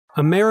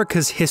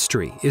America's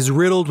history is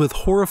riddled with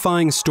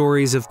horrifying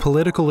stories of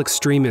political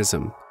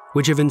extremism,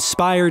 which have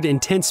inspired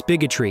intense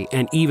bigotry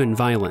and even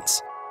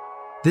violence.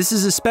 This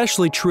is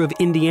especially true of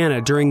Indiana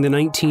during the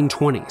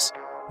 1920s,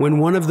 when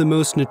one of the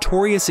most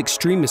notorious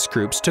extremist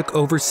groups took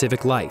over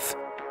civic life,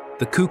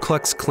 the Ku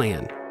Klux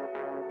Klan.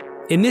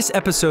 In this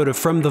episode of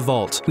From the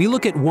Vault, we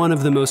look at one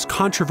of the most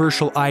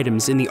controversial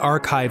items in the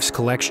Archives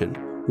collection,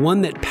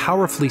 one that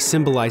powerfully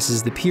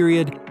symbolizes the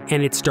period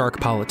and its dark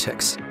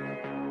politics: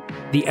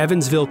 the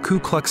Evansville Ku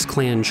Klux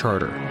Klan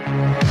Charter.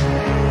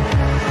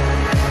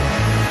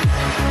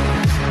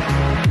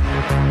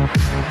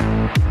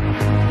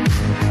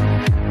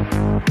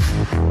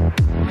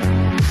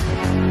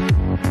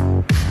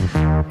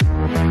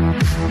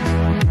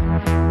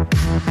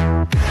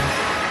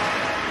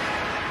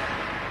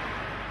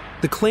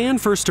 The Klan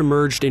first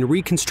emerged in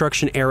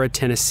Reconstruction-era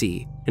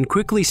Tennessee and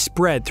quickly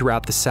spread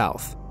throughout the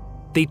South.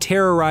 They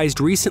terrorized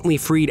recently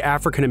freed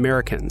African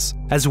Americans,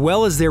 as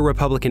well as their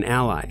Republican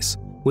allies,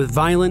 with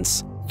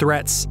violence,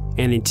 threats,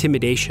 and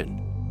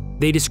intimidation.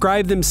 They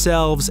describe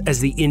themselves as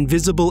the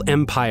invisible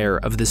empire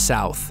of the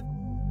South.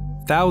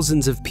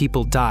 Thousands of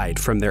people died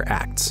from their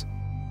acts.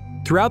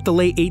 Throughout the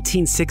late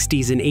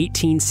 1860s and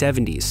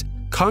 1870s,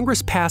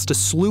 Congress passed a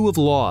slew of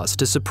laws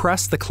to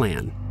suppress the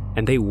Klan,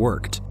 and they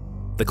worked.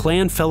 The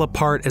Klan fell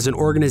apart as an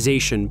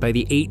organization by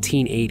the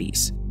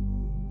 1880s.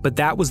 But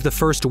that was the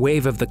first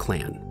wave of the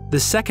Klan. The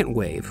second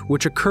wave,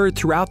 which occurred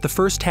throughout the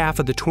first half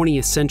of the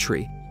 20th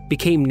century,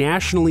 became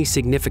nationally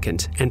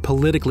significant and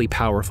politically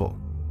powerful.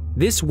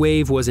 This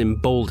wave was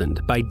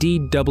emboldened by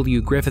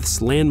D.W. Griffith's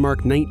landmark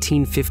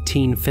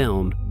 1915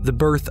 film, The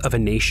Birth of a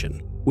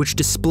Nation, which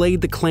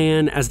displayed the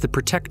Klan as the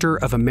protector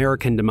of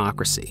American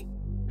democracy.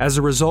 As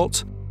a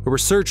result, a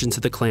resurgence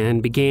of the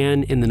Klan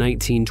began in the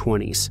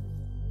 1920s.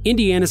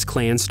 Indiana's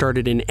Klan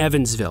started in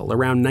Evansville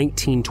around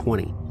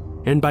 1920,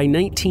 and by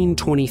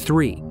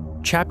 1923,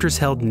 chapters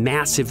held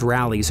massive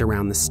rallies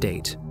around the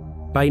state.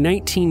 By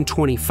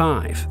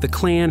 1925, the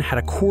Klan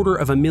had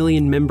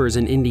 250,000 members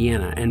in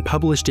Indiana and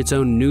published its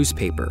own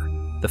newspaper,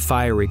 the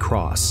Fiery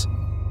Cross.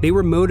 They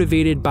were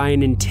motivated by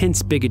an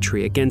intense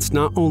bigotry against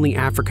not only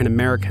African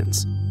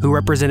Americans, who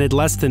represented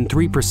less than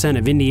 3%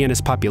 of Indiana's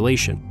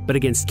population, but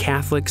against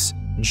Catholics,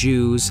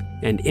 Jews,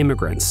 and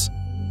immigrants.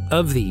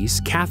 Of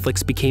these,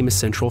 Catholics became a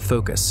central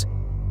focus.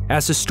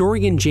 As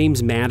historian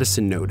James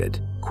Madison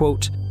noted,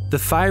 quote, "The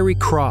Fiery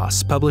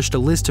Cross published a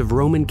list of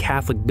Roman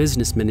Catholic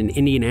businessmen in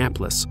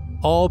Indianapolis,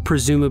 all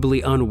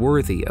presumably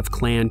unworthy of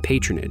Klan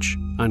patronage,"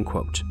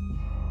 unquote.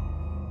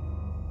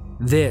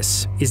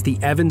 This is the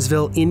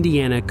Evansville,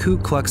 Indiana Ku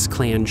Klux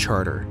Klan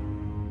Charter.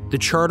 The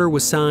charter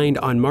was signed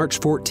on March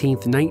 14,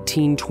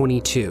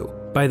 1922,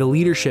 by the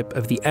leadership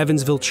of the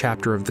Evansville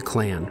chapter of the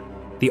Klan.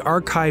 The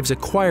Archives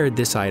acquired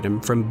this item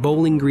from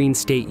Bowling Green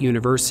State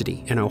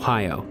University in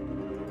Ohio.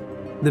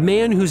 The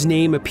man whose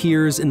name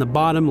appears in the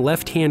bottom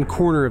left-hand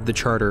corner of the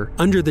charter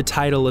under the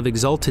title of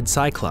Exalted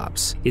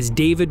Cyclops is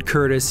David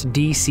Curtis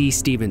D.C.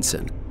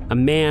 Stevenson, a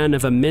man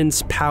of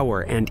immense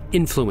power and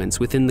influence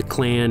within the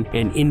Klan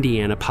and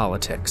Indiana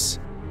politics.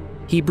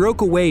 He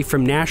broke away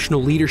from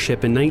national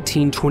leadership in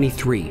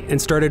 1923 and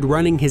started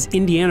running his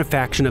Indiana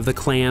faction of the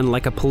Klan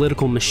like a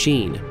political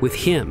machine, with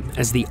him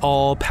as the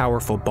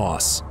all-powerful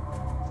boss.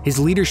 His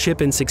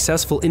leadership and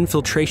successful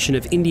infiltration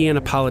of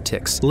Indiana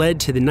politics led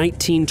to the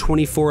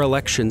 1924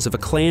 elections of a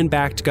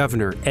Klan-backed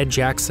governor, Ed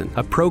Jackson,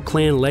 a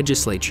pro-Klan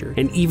legislature,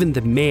 and even the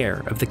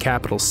mayor of the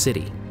capital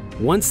city.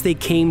 Once they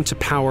came to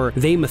power,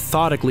 they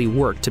methodically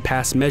worked to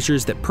pass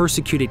measures that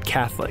persecuted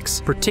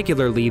Catholics,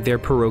 particularly their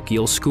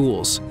parochial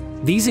schools.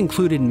 These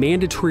included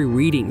mandatory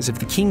readings of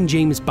the King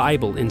James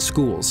Bible in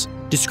schools,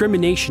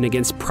 discrimination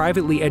against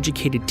privately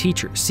educated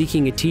teachers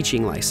seeking a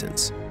teaching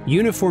license,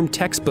 uniform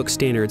textbook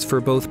standards for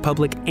both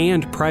public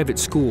and private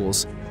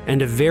schools,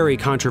 and a very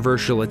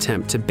controversial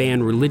attempt to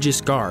ban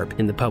religious garb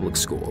in the public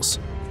schools.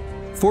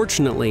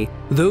 Fortunately,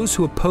 those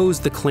who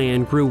opposed the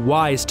Klan grew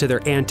wise to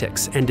their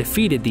antics and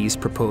defeated these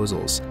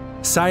proposals,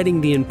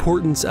 citing the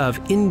importance of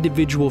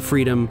individual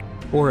freedom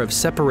or of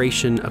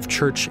separation of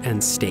church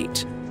and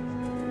state.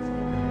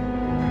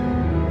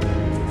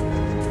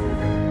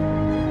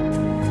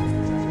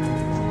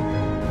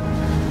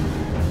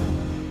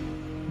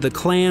 The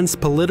Klan's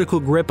political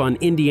grip on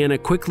Indiana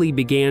quickly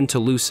began to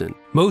loosen,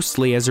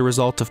 mostly as a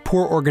result of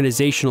poor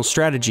organizational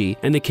strategy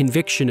and the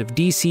conviction of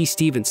D.C.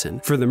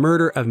 Stevenson for the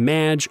murder of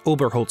Madge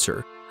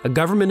Oberholzer, a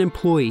government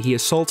employee he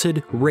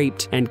assaulted,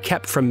 raped, and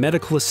kept from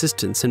medical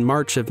assistance in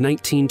March of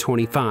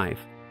 1925.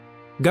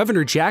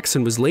 Governor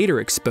Jackson was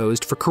later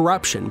exposed for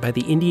corruption by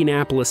the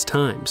Indianapolis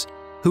Times,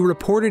 who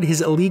reported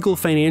his illegal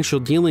financial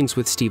dealings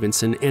with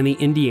Stevenson and the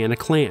Indiana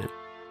Klan.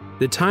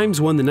 The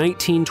Times won the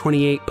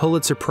 1928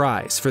 Pulitzer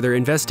Prize for their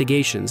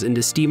investigations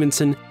into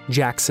Stevenson,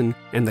 Jackson,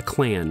 and the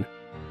Klan.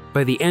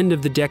 By the end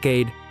of the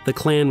decade, the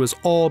Klan was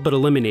all but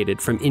eliminated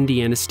from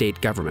Indiana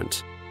state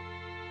government.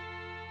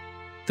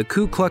 The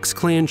Ku Klux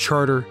Klan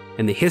Charter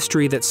and the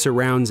history that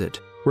surrounds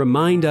it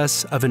remind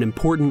us of an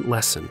important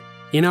lesson.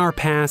 In our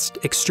past,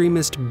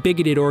 extremist,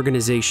 bigoted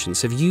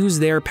organizations have used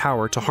their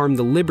power to harm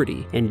the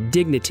liberty and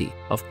dignity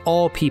of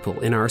all people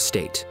in our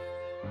state.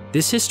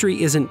 This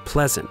history isn't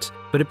pleasant,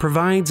 but it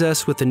provides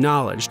us with the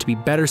knowledge to be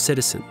better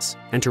citizens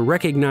and to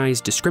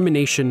recognize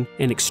discrimination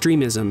and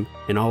extremism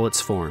in all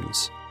its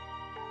forms.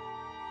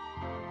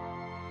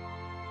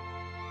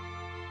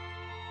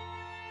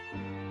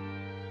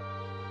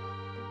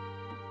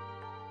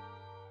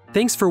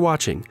 Thanks for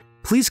watching.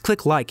 Please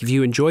click like if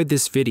you enjoyed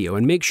this video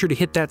and make sure to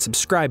hit that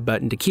subscribe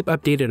button to keep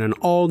updated on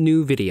all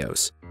new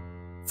videos.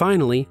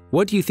 Finally,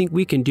 what do you think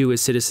we can do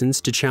as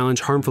citizens to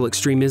challenge harmful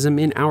extremism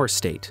in our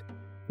state?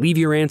 Leave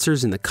your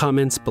answers in the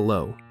comments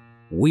below.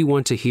 We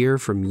want to hear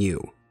from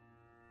you.